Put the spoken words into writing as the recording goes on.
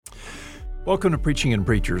Welcome to Preaching and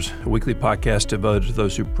Preachers, a weekly podcast devoted to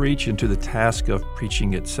those who preach and to the task of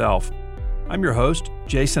preaching itself. I'm your host,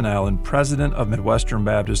 Jason Allen, president of Midwestern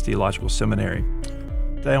Baptist Theological Seminary.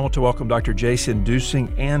 Today I want to welcome Dr. Jason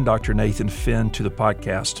Dusing and Dr. Nathan Finn to the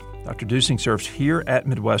podcast. Dr. Dusing serves here at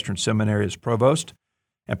Midwestern Seminary as provost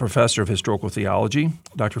and professor of historical theology.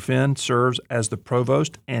 Dr. Finn serves as the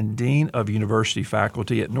provost and dean of university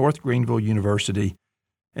faculty at North Greenville University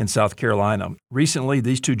in South Carolina. Recently,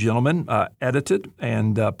 these two gentlemen edited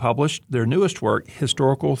and published their newest work,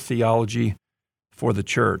 Historical Theology for the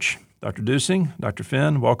Church. Dr. Dusing, Dr.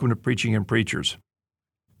 Finn, welcome to Preaching and Preachers.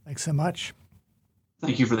 Thanks so much.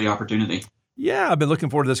 Thank you for the opportunity. Yeah, I've been looking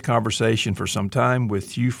forward to this conversation for some time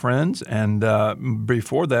with you friends, and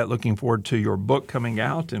before that, looking forward to your book coming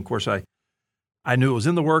out. And of course, I knew it was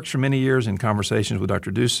in the works for many years in conversations with Dr.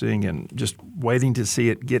 Dusing and just waiting to see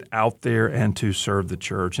it get out there and to serve the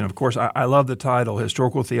church. And of course, I love the title,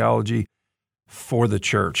 Historical Theology for the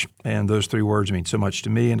Church. And those three words mean so much to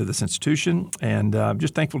me and to this institution. And I'm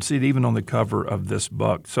just thankful to see it even on the cover of this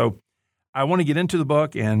book. So I want to get into the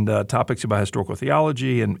book and topics about historical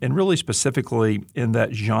theology and really specifically in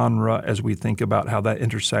that genre as we think about how that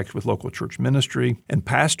intersects with local church ministry and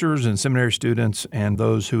pastors and seminary students and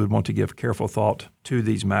those who would want to give careful thought to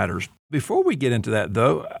these matters. Before we get into that,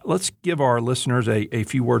 though, let's give our listeners a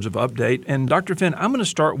few words of update. And Dr. Finn, I'm going to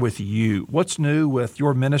start with you. What's new with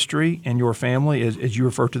your ministry and your family, as you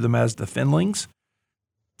refer to them as the Finlings?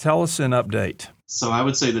 Tell us an update. So I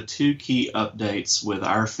would say the two key updates with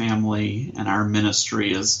our family and our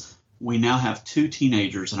ministry is we now have two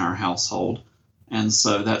teenagers in our household. And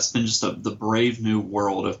so that's been just the brave new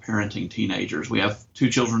world of parenting teenagers. We have two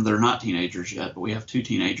children that are not teenagers yet, but we have two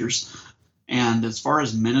teenagers. And as far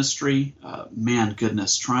as ministry, man,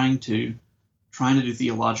 goodness, trying to do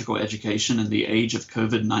theological education in the age of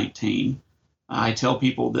COVID-19, I tell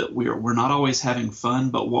people that we're not always having fun,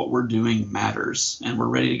 but what we're doing matters. And we're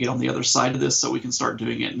ready to get on the other side of this so we can start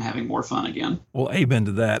doing it and having more fun again. Well, amen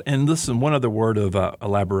to that. And listen, one other word of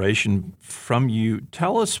elaboration from you.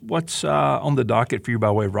 Tell us what's on the docket for you by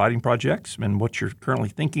way of writing projects and what you're currently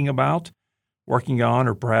thinking about, working on,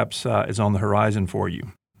 or perhaps is on the horizon for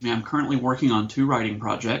you. Yeah, I'm currently working on two writing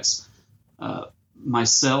projects.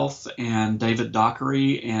 Myself and David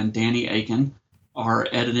Dockery and Danny Aiken are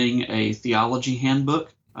editing a theology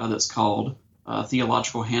handbook that's called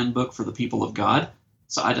Theological Handbook for the People of God.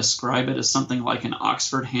 So I describe it as something like an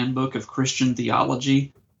Oxford Handbook of Christian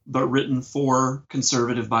Theology, but written for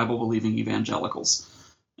conservative Bible-believing evangelicals.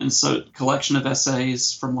 And so collection of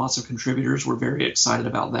essays from lots of contributors. We're very excited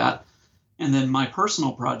about that. And then my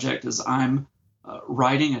personal project is I'm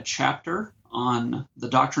writing a chapter on the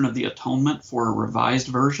doctrine of the atonement for a revised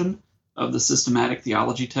version of the systematic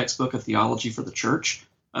theology textbook of Theology for the Church,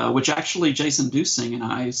 which actually Jason Dusing and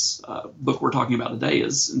I's book we're talking about today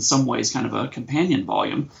is in some ways kind of a companion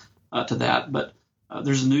volume to that. But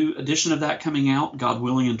there's a new edition of that coming out, God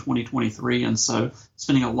willing, in 2023. And so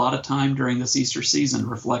spending a lot of time during this Easter season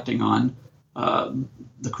reflecting on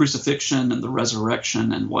the crucifixion and the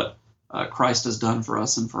resurrection and what Christ has done for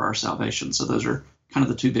us and for our salvation. So those are kind of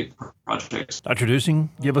the two big projects. Dr. Dusing,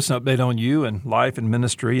 give us an update on you and life and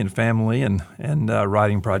ministry and family and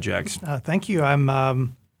writing projects. Thank you.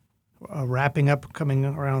 I'm wrapping up, coming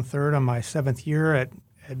around third on my seventh year at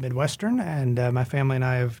Midwestern, and my family and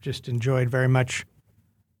I have just enjoyed very much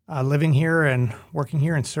living here and working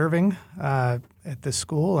here and serving at this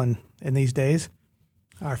school and in these days.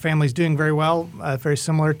 Our family's doing very well, very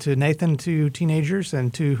similar to Nathan, two teenagers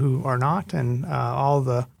and two who are not, and all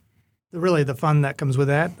the fun that comes with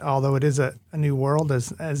that, although it is a new world,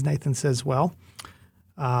 as Nathan says well.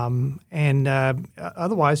 Otherwise,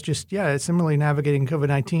 just, similarly navigating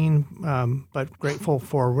COVID-19, but grateful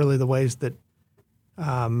for really the ways that,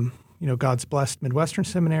 God's blessed Midwestern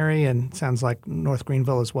Seminary and sounds like North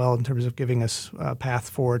Greenville as well in terms of giving us a path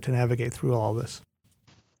forward to navigate through all this.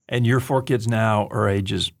 And your four kids now are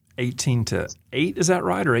ages 18 to 8, is that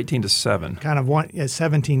right, or 18 to 7? Kind of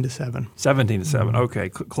 17 to 7. 17 to 7, okay,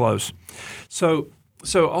 close. So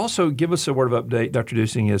also give us a word of update, Dr.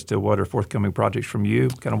 Dusing, as to what are forthcoming projects from you,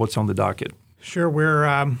 kind of what's on the docket. Sure.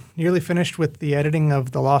 We're nearly finished with the editing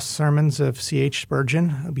of the Lost Sermons of C.H.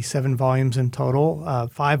 Spurgeon. It'll be 7 volumes in total,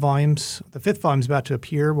 5 volumes. The 5th volume is about to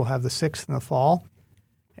appear. We'll have the 6th in the fall.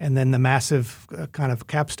 And then the massive kind of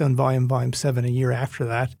capstone volume, volume 7, a year after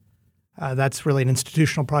that. That's really an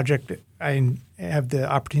institutional project. I have the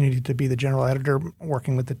opportunity to be the general editor,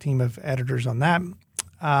 working with the team of editors on that.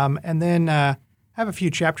 And then I have a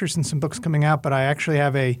few chapters and some books coming out, but I actually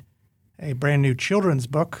have a brand new children's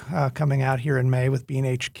book coming out here in May with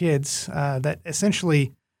B&H Kids that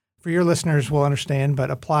essentially for your listeners will understand, but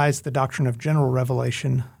applies the doctrine of general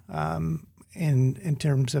revelation in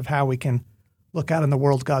terms of how we can look out in the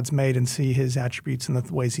world God's made and see his attributes and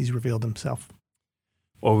the ways he's revealed himself.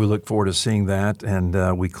 Well, we look forward to seeing that,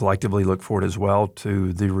 and we collectively look forward as well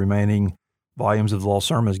to the remaining volumes of the Lost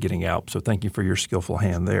Sermons getting out. So thank you for your skillful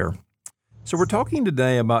hand there. So we're talking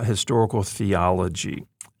today about historical theology.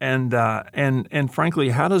 And frankly,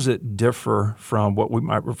 how does it differ from what we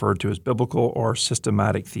might refer to as biblical or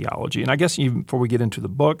systematic theology? And I guess even before we get into the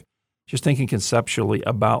book, just thinking conceptually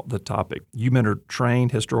about the topic. You men are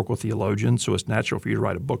trained historical theologians, so it's natural for you to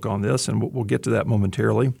write a book on this, and we'll get to that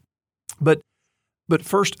momentarily. But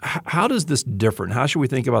first, how does this differ? How should we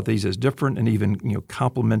think about these as different and even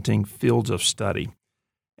complementing fields of study?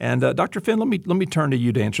 And Dr. Finn, let me turn to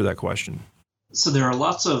you to answer that question. So there are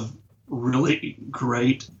lots of really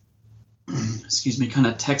great, kind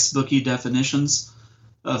of textbooky definitions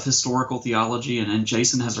of historical theology, and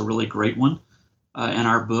Jason has a really great one in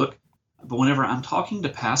our book. But whenever I'm talking to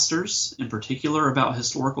pastors in particular about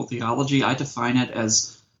historical theology, I define it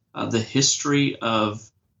as the history of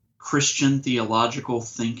Christian theological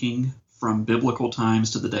thinking from biblical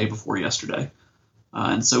times to the day before yesterday.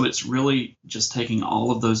 And so it's really just taking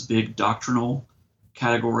all of those big doctrinal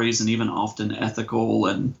categories and even often ethical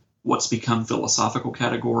and what's become philosophical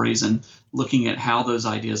categories and looking at how those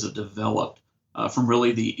ideas have developed from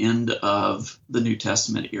really the end of the New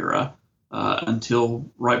Testament era until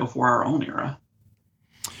right before our own era.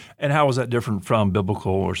 And how is that different from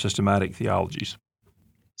biblical or systematic theologies?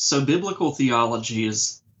 So biblical theology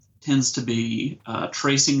tends to be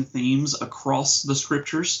tracing themes across the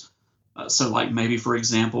scriptures. So like maybe, for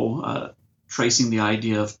example, tracing the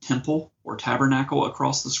idea of temple or tabernacle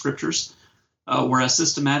across the scriptures, whereas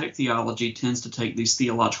systematic theology tends to take these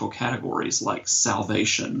theological categories like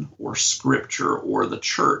salvation or scripture or the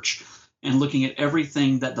church and looking at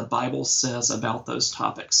everything that the Bible says about those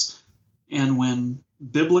topics. And when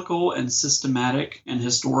biblical and systematic and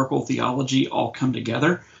historical theology all come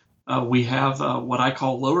together, we have what I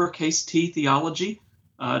call lowercase t theology,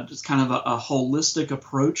 just kind of a holistic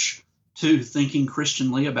approach to thinking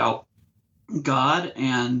Christianly about God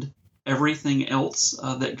and everything else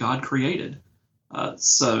that God created.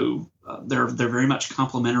 So they're very much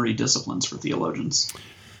complementary disciplines for theologians.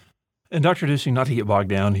 And Dr. Dusing, not to get bogged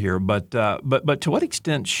down here, but to what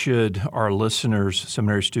extent should our listeners,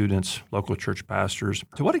 seminary students, local church pastors,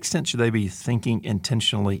 to what extent should they be thinking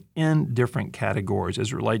intentionally in different categories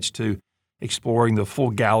as it relates to exploring the full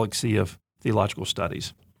galaxy of theological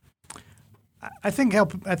studies? I think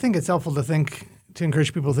it's helpful to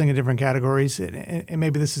encourage people to think in different categories, and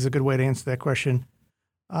maybe this is a good way to answer that question.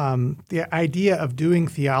 The idea of doing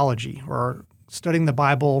theology or studying the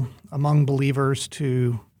Bible among believers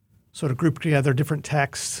to sort of group together different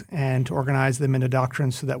texts and to organize them into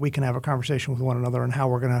doctrines so that we can have a conversation with one another on how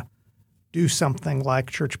we're going to do something like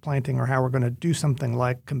church planting or how we're going to do something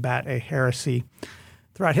like combat a heresy.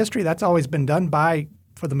 Throughout history, that's always been done by,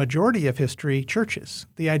 for the majority of history, churches.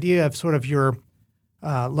 The idea of sort of your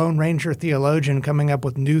Lone Ranger theologian coming up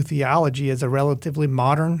with new theology is a relatively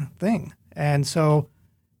modern thing. And so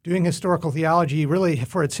doing historical theology really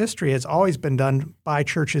for its history has always been done by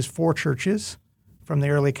churches for churches. From the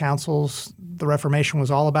early councils, the Reformation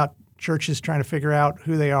was all about churches trying to figure out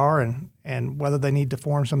who they are and whether they need to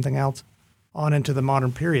form something else on into the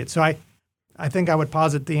modern period. So I think I would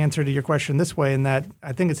posit the answer to your question this way, in that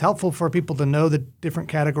I think it's helpful for people to know the different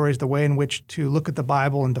categories, the way in which to look at the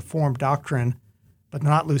Bible and to form doctrine, but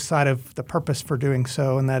not lose sight of the purpose for doing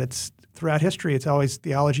so, and that it's throughout history,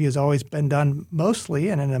 theology has always been done mostly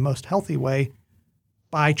and in a most healthy way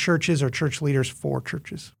by churches or church leaders for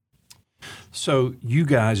churches. So you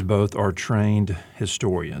guys both are trained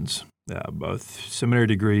historians, both seminary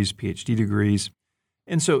degrees, PhD degrees.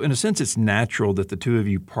 And so in a sense, it's natural that the two of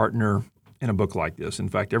you partner in a book like this. In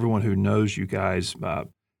fact, everyone who knows you guys,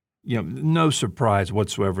 no surprise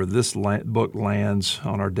whatsoever, this book lands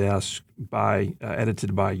on our desk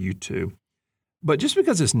edited by you two. But just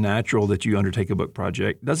because it's natural that you undertake a book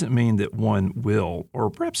project doesn't mean that one will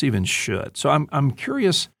or perhaps even should. So I'm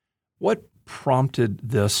curious, what prompted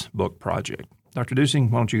this book project? Dr. Dusing,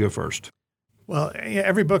 why don't you go first? Well,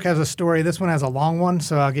 every book has a story. This one has a long one,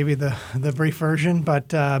 so I'll give you the brief version.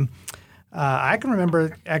 But I can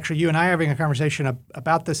remember actually you and I having a conversation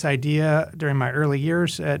about this idea during my early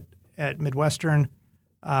years at Midwestern.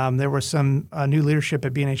 There was some new leadership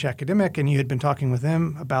at B&H Academic, and you had been talking with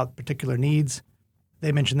them about particular needs.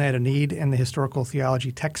 They mentioned they had a need in the historical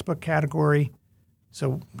theology textbook category.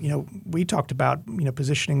 So, we talked about,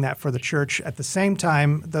 positioning that for the church. At the same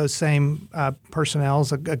time, those same personnel,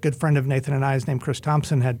 a good friend of Nathan and I's named Chris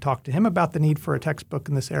Thompson, had talked to him about the need for a textbook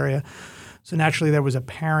in this area. So naturally, there was a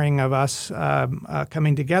pairing of us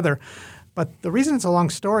coming together. But the reason it's a long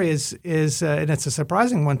story is and it's a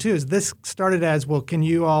surprising one too, is this started as, well, can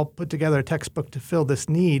you all put together a textbook to fill this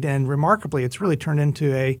need? And remarkably, it's really turned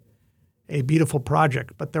into a beautiful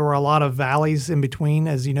project. But there were a lot of valleys in between.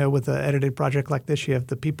 As you know, with an edited project like this, you have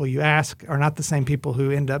the people you ask are not the same people who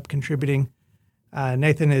end up contributing.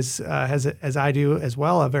 Nathan has, as I do as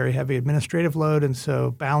well, a very heavy administrative load. And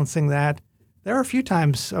so balancing that, there are a few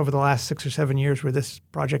times over the last 6 or 7 years where this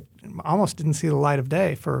project almost didn't see the light of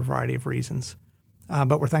day for a variety of reasons.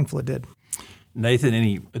 But we're thankful it did. Nathan,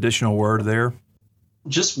 any additional word there?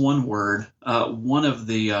 Just one word. One of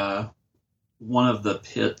the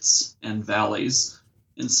pits and valleys,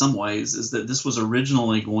 in some ways, is that this was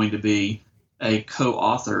originally going to be a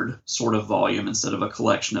co-authored sort of volume instead of a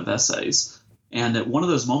collection of essays. And at one of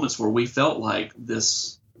those moments where we felt like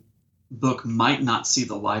this book might not see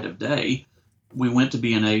the light of day, we went to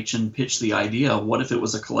B&H and pitched the idea, what if it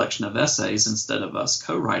was a collection of essays instead of us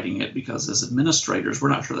co-writing it? Because as administrators, we're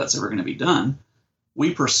not sure that's ever going to be done.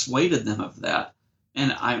 We persuaded them of that.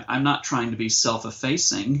 And I'm not trying to be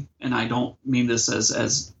self-effacing, and I don't mean this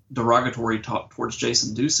as derogatory talk towards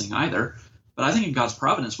Jason Dusing either, but I think in God's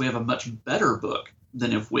providence, we have a much better book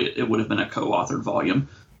than if it would have been a co-authored volume,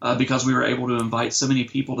 because we were able to invite so many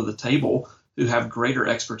people to the table who have greater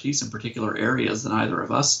expertise in particular areas than either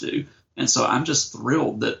of us do. And so I'm just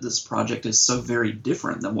thrilled that this project is so very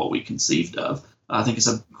different than what we conceived of. I think it's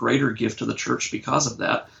a greater gift to the church because of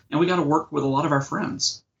that. And we got to work with a lot of our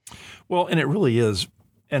friends. Well, and it really is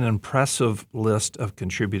an impressive list of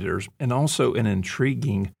contributors and also an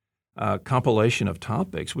intriguing compilation of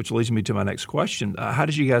topics, which leads me to my next question. How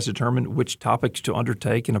did you guys determine which topics to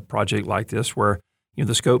undertake in a project like this where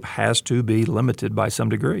the scope has to be limited by some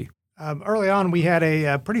degree? Early on, we had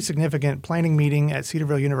a pretty significant planning meeting at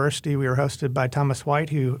Cedarville University. We were hosted by Thomas White,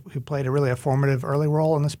 who played a formative early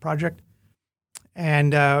role in this project.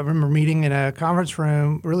 And I remember meeting in a conference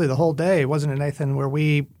room really the whole day, wasn't it, Nathan, where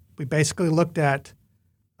we basically looked at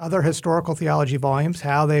other historical theology volumes,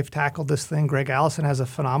 how they've tackled this thing. Greg Allison has a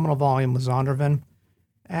phenomenal volume with Zondervan,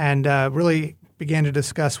 and really began to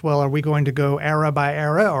discuss, well, are we going to go era by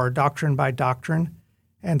era or doctrine by doctrine?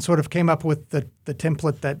 And sort of came up with the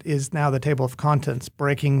template that is now the table of contents,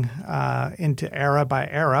 breaking into era by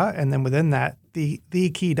era, and then within that,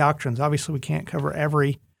 the key doctrines. Obviously, we can't cover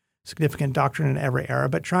every significant doctrine in every era,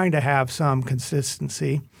 but trying to have some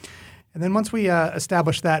consistency. And then once we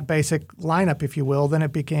established that basic lineup, if you will, then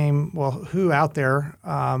it became, well, who out there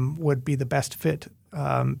would be the best fit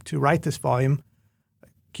to write this volume,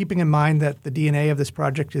 keeping in mind that the DNA of this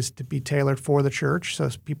project is to be tailored for the church, so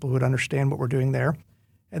people who would understand what we're doing there.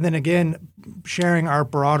 And then again, sharing our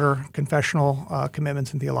broader confessional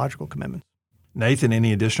commitments and theological commitments. Nathan,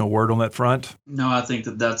 any additional word on that front? No, I think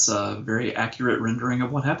that's a very accurate rendering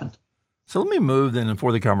of what happened. So let me move then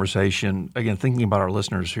for the conversation, again, thinking about our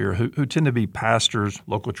listeners here who tend to be pastors,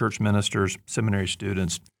 local church ministers, seminary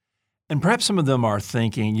students. And perhaps some of them are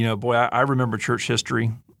thinking, boy, I remember church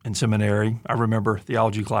history in seminary. I remember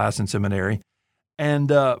theology class in seminary. And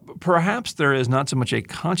perhaps there is not so much a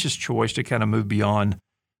conscious choice to kind of move beyond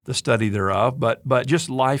the study thereof, but just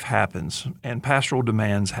life happens and pastoral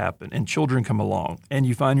demands happen and children come along and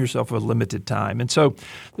you find yourself with limited time. And so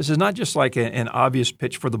this is not just like an obvious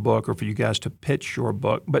pitch for the book or for you guys to pitch your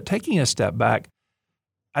book, but taking a step back,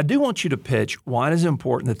 I do want you to pitch why it is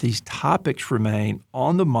important that these topics remain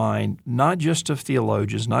on the mind, not just of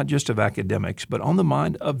theologians, not just of academics, but on the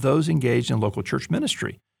mind of those engaged in local church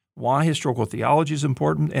ministry. Why historical theology is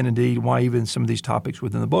important, and indeed why even some of these topics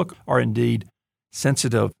within the book are indeed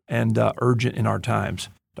sensitive and urgent in our times.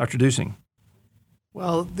 Dr. Dusing.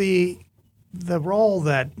 Well, the role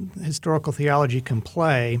that historical theology can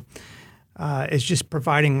play is just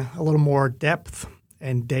providing a little more depth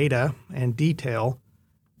and data and detail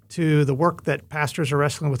to the work that pastors are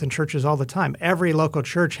wrestling with in churches all the time. Every local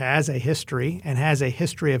church has a history and has a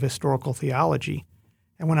history of historical theology.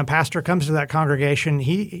 And when a pastor comes to that congregation,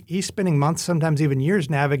 he's spending months, sometimes even years,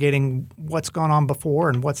 navigating what's gone on before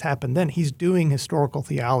and what's happened then. He's doing historical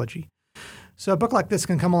theology. So a book like this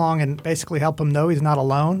can come along and basically help him know he's not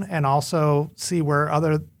alone, and also see where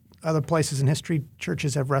other places in history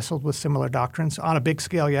churches have wrestled with similar doctrines on a big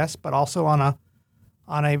scale, yes, but also on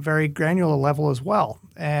a very granular level as well.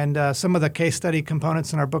 And some of the case study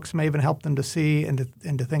components in our books may even help them to see and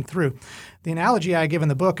to think through. The analogy I give in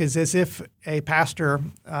the book is as if a pastor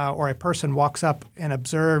or a person walks up and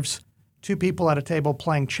observes two people at a table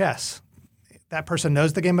playing chess. that person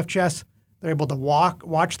knows the game of chess. They're able to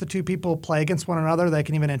watch the two people play against one another. They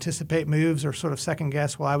can even anticipate moves or sort of second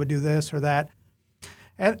guess, well, I would do this or that.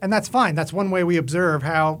 And that's fine. That's one way we observe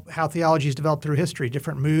how theology is developed through history,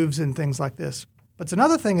 different moves and things like this. But it's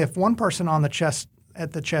another thing if one person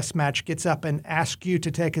at the chess match gets up and asks you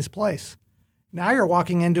to take his place. Now you're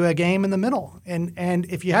walking into a game in the middle. And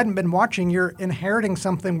if you hadn't been watching, you're inheriting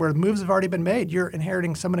something where moves have already been made. You're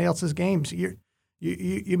inheriting somebody else's games.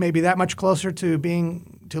 You may be that much closer to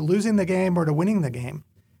losing the game or to winning the game.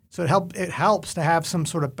 So it helps to have some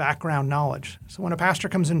sort of background knowledge. So when a pastor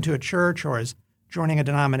comes into a church or is joining a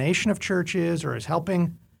denomination of churches or is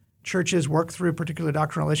helping churches work through particular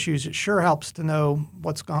doctrinal issues, it sure helps to know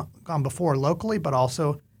what's gone before locally, but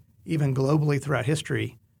also even globally throughout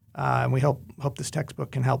history. And we hope this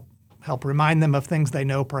textbook can help remind them of things they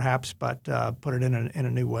know perhaps, but put it in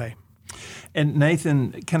a new way. And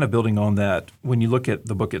Nathan, kind of building on that, when you look at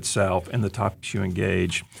the book itself and the topics you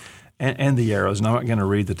engage and the eras, and I'm not going to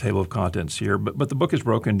read the table of contents here, but the book is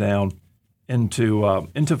broken down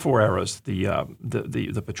into four eras: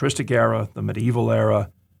 the patristic era, the medieval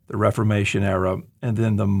era, the Reformation era, and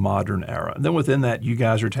then the modern era. And then within that, you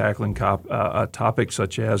guys are tackling topics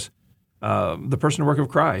such as the person and work of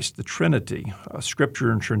Christ, the Trinity,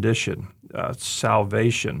 Scripture and tradition,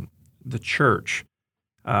 salvation, the church.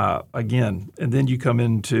 Again, and then you come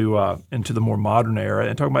into the more modern era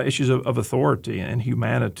and talk about issues of authority and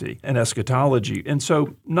humanity and eschatology. And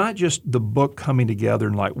so not just the book coming together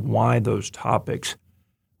and like why those topics,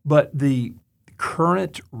 but the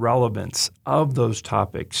current relevance of those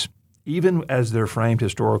topics, even as they're framed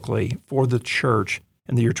historically for the church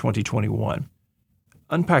in the year 2021.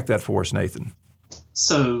 Unpack that for us, Nathan.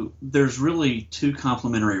 So there's really two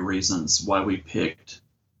complementary reasons why we picked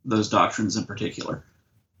those doctrines in particular.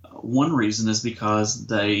 One reason is because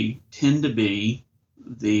they tend to be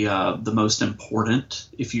the most important,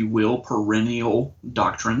 if you will, perennial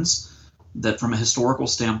doctrines that from a historical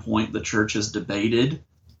standpoint the church has debated,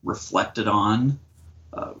 reflected on,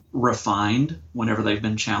 refined whenever they've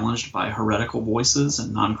been challenged by heretical voices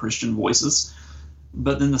and non-Christian voices.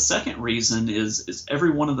 But then the second reason is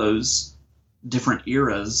every one of those different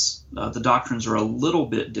eras, the doctrines are a little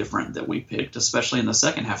bit different that we picked, especially in the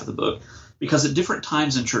second half of the book, because at different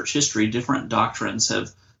times in church history, different doctrines have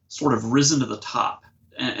sort of risen to the top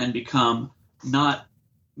and become not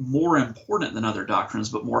more important than other doctrines,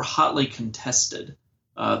 but more hotly contested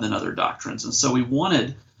than other doctrines. And so we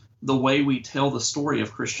wanted the way we tell the story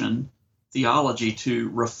of Christian theology to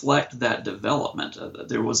reflect that development.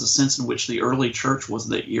 There was a sense in which the early church was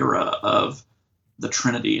the era of the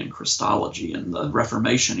Trinity and Christology, and the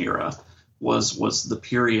Reformation era was the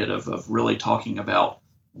period of really talking about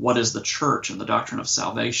what is the church and the doctrine of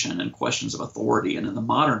salvation and questions of authority. And in the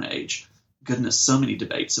modern age, goodness, so many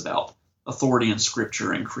debates about authority in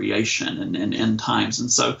Scripture and creation and end times. And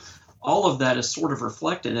so all of that is sort of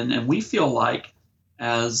reflected. And we feel like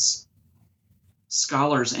as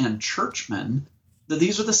scholars and churchmen that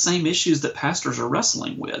these are the same issues that pastors are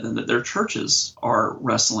wrestling with and that their churches are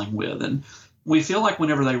wrestling with. And we feel like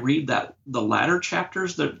whenever they read the latter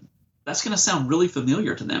chapters, that's going to sound really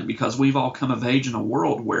familiar to them because we've all come of age in a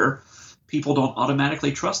world where people don't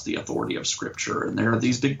automatically trust the authority of Scripture. And there are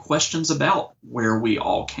these big questions about where we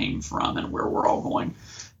all came from and where we're all going.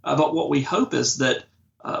 But what we hope is that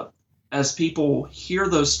as people hear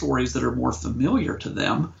those stories that are more familiar to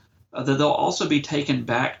them, that they'll also be taken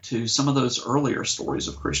back to some of those earlier stories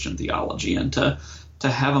of Christian theology and to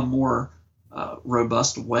have a more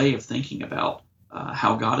robust way of thinking about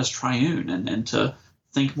how God is triune and to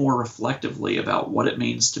think more reflectively about what it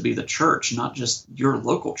means to be the church, not just your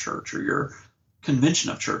local church or your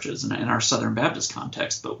convention of churches in our Southern Baptist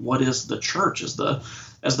context, but what is the church as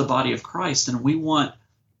the body of Christ. And we want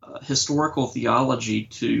historical theology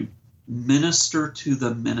to minister to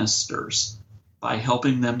the ministers by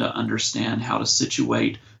helping them to understand how to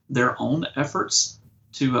situate their own efforts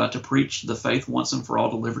to preach the faith once and for all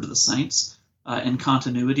delivered to the saints in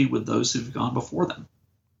continuity with those who've gone before them.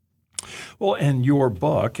 Well, and your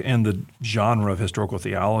book and the genre of historical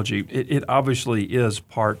theology, it obviously is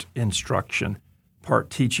part instruction, part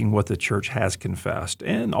teaching what the church has confessed,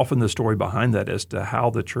 and often the story behind that as to how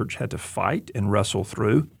the church had to fight and wrestle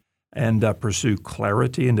through and pursue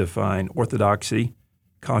clarity and define orthodoxy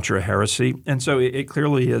contra heresy. And so it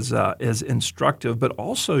clearly is instructive, but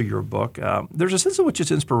also your book, there's a sense in which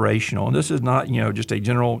it's inspirational. And this is not, just a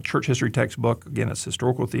general church history textbook. Again, it's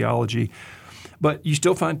historical theology. But you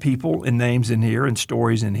still find people and names in here and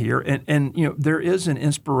stories in here. And there is an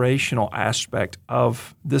inspirational aspect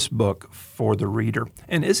of this book for the reader.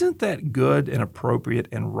 And isn't that good and appropriate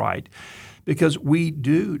and right? because we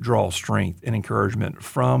do draw strength and encouragement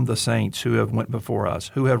from the saints who have went before us,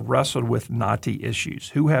 who have wrestled with knotty issues,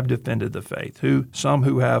 who have defended the faith, some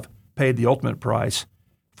who have paid the ultimate price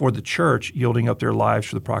for the church, yielding up their lives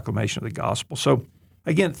for the proclamation of the gospel. So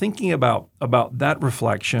again, thinking about that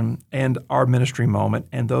reflection and our ministry moment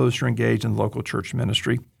and those who are engaged in the local church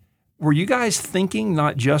ministry, were you guys thinking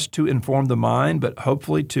not just to inform the mind, but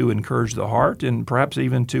hopefully to encourage the heart and perhaps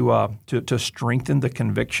even to strengthen the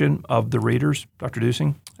conviction of the readers, Dr.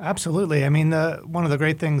 Dusing? Absolutely. I mean, one of the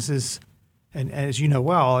great things is, and as you know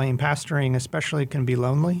well, I mean, pastoring especially can be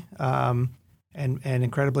lonely and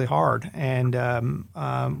incredibly hard. And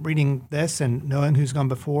reading this and knowing who's gone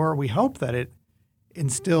before, we hope that it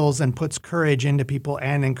instills and puts courage into people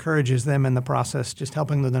and encourages them in the process, just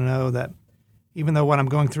helping them to know that even though what I'm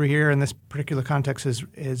going through here in this particular context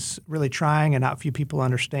is really trying and not few people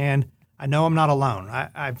understand, I know I'm not alone.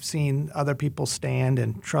 I've seen other people stand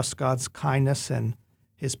and trust God's kindness and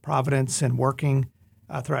His providence and working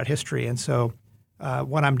throughout history. And so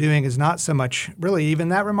what I'm doing is not so much really even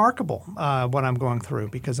that remarkable, what I'm going through,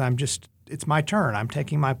 because it's my turn. I'm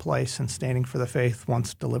taking my place and standing for the faith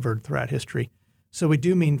once delivered throughout history. So we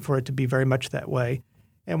do mean for it to be very much that way.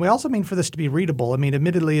 And we also mean for this to be readable. I mean,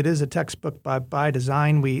 admittedly, it is a textbook by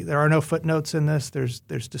design. There are no footnotes in this. There's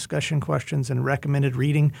discussion questions and recommended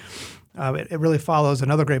reading. It really follows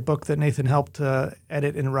another great book that Nathan helped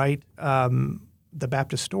edit and write, The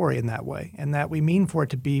Baptist Story, in that way. And that we mean for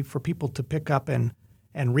it to be for people to pick up and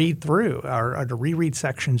read through or to reread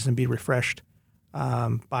sections and be refreshed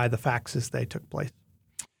by the facts as they took place.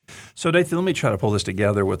 So, Nathan, let me try to pull this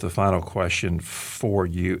together with the final question for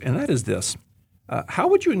you, and that is this. How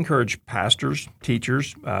would you encourage pastors,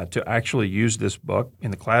 teachers, to actually use this book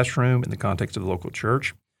in the classroom, in the context of the local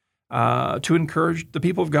church, to encourage the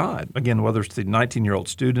people of God? Again, whether it's the 19-year-old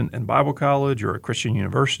student in Bible college or a Christian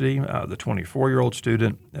university, the 24-year-old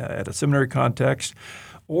student at a seminary context,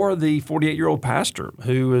 or the 48-year-old pastor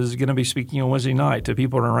who is going to be speaking on Wednesday night to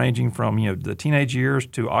people ranging from the teenage years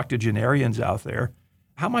to octogenarians out there.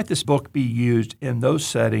 How might this book be used in those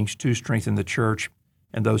settings to strengthen the church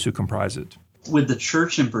and those who comprise it? With the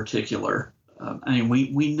church in particular,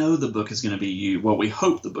 we know the book is going to be used. Well, we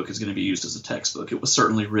hope the book is going to be used as a textbook. It was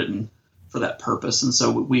certainly written for that purpose. And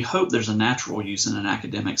so we hope there's a natural use in an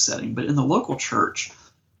academic setting. But in the local church,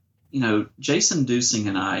 Jason Dusing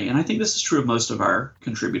and I think this is true of most of our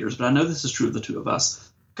contributors, but I know this is true of the two of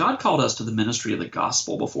us. God called us to the ministry of the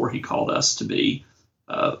gospel before He called us to be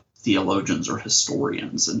theologians or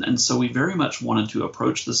historians. And so we very much wanted to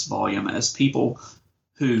approach this volume as people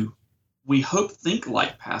who we hope think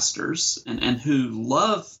like pastors and who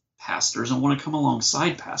love pastors and want to come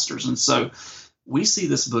alongside pastors. And so we see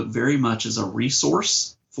this book very much as a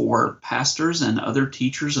resource for pastors and other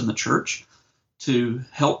teachers in the church to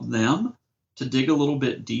help them to dig a little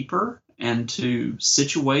bit deeper and to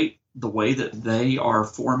situate the way that they are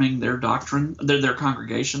forming their doctrine, their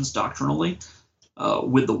congregations doctrinally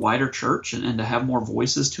with the wider church, and to have more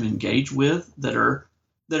voices to engage with that are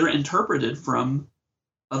interpreted from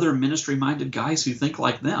other ministry-minded guys who think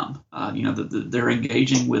like them. They're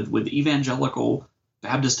engaging with evangelical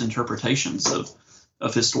Baptist interpretations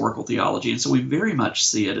of historical theology. And so we very much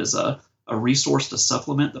see it as a resource to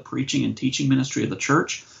supplement the preaching and teaching ministry of the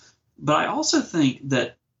church. But I also think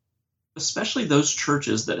that especially those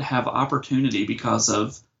churches that have opportunity because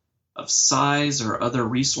of size or other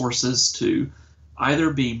resources to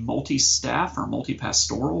either be multi-staff or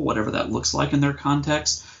multi-pastoral, whatever that looks like in their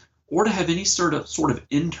context, or to have any sort of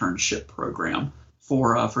internship program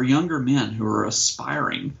for younger men who are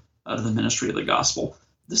aspiring to the ministry of the gospel.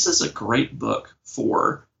 This is a great book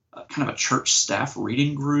for kind of a church staff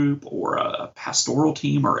reading group or a pastoral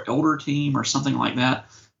team or elder team or something like that,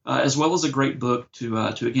 as well as a great book to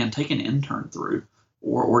again take an intern through,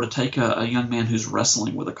 or to take a young man who's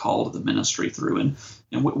wrestling with a call to the ministry through.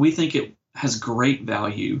 And we think it has great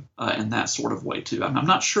value in that sort of way too. I'm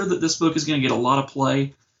not sure that this book is going to get a lot of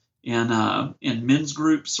play in men's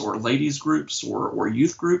groups or ladies groups or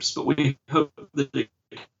youth groups, but we hope that it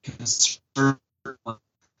can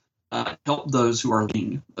help those who are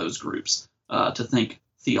leading those groups to think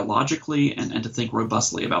theologically and to think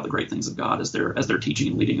robustly about the great things of God as they're teaching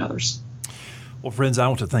and leading others. Well, friends, I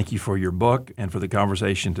want to thank you for your book and for the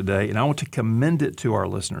conversation today, and I want to commend it to our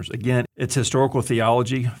listeners. Again, it's Historical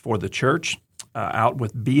Theology for the Church, out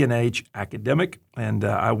with B&H Academic, and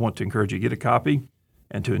I want to encourage you to get a copy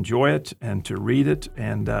and to enjoy it and to read it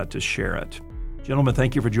and to share it. Gentlemen,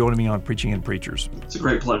 thank you for joining me on Preaching and Preachers. It's a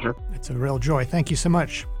great pleasure. It's a real joy. Thank you so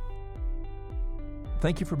much.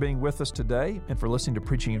 Thank you for being with us today and for listening to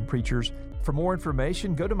Preaching and Preachers. For more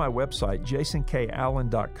information, go to my website,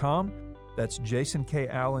 jasonkallen.com. That's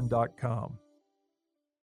jasonkallen.com.